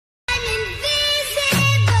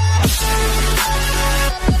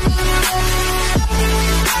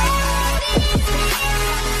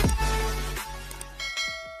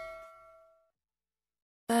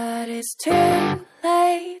it's too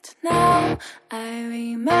late now. I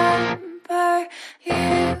remember you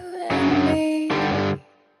and me,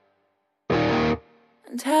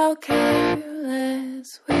 and how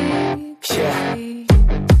careless we could be.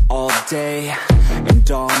 All day and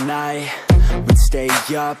all night, we'd stay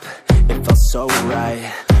up, it felt so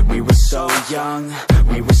right. We were so young,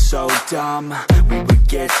 we were so dumb. We would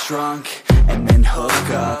get drunk and then hook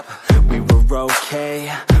up. We were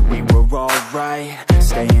okay, we were alright,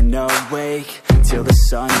 staying awake till the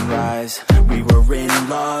sunrise. We were in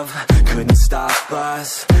love, couldn't stop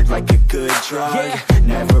us, like a good drug,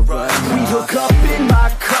 never enough. We hook up in my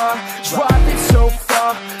car, driving so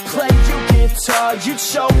far, play you guitar, you'd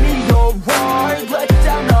show me your art. Let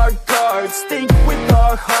down our guards, think with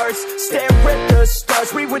our hearts, stare at the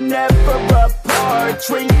stars. We were never apart,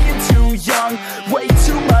 drinking too young, way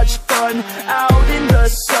too much fun, out in the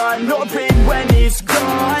sun, orbit when it's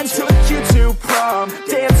gone. Took you to prom,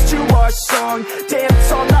 dance to our song,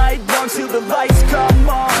 dance all night long till the lights come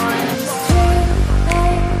on. It's too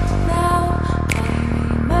late now, I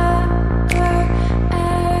remember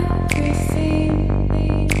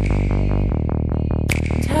everything,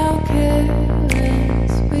 and how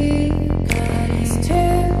careless we got. It's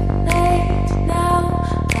too late now,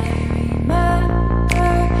 I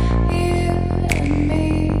remember you and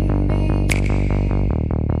me,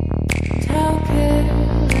 and how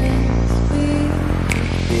careless we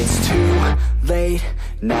got. It's too late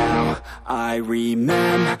now, I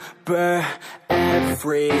remember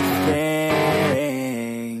everything,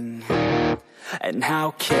 and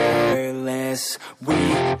how careless we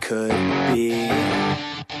could be,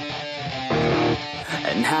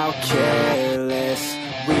 and how careless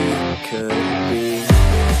we could be,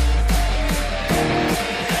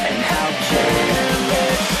 and how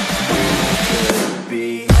careless we could be.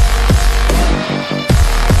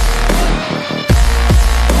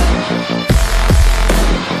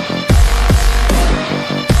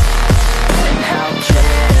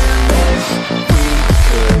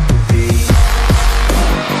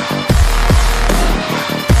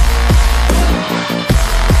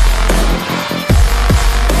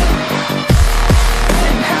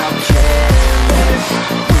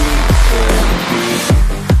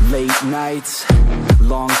 Nights,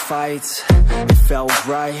 long fights, it felt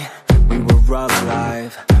right, we were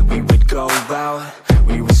alive. We would go out,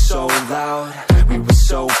 we were so loud, we were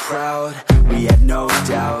so proud, we had no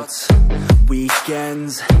doubts.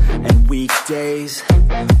 Weekends and weekdays,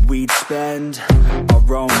 we'd spend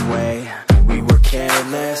our own way. We were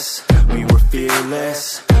careless, we were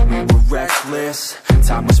fearless, we were reckless,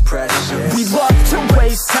 time was precious. We loved to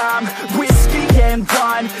waste time, whiskey and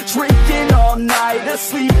wine, drinking all night,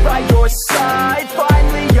 asleep by your side.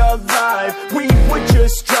 Finally alive, we would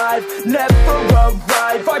just drive, never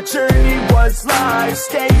arrive. Our journey was live,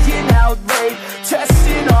 staying out late, testing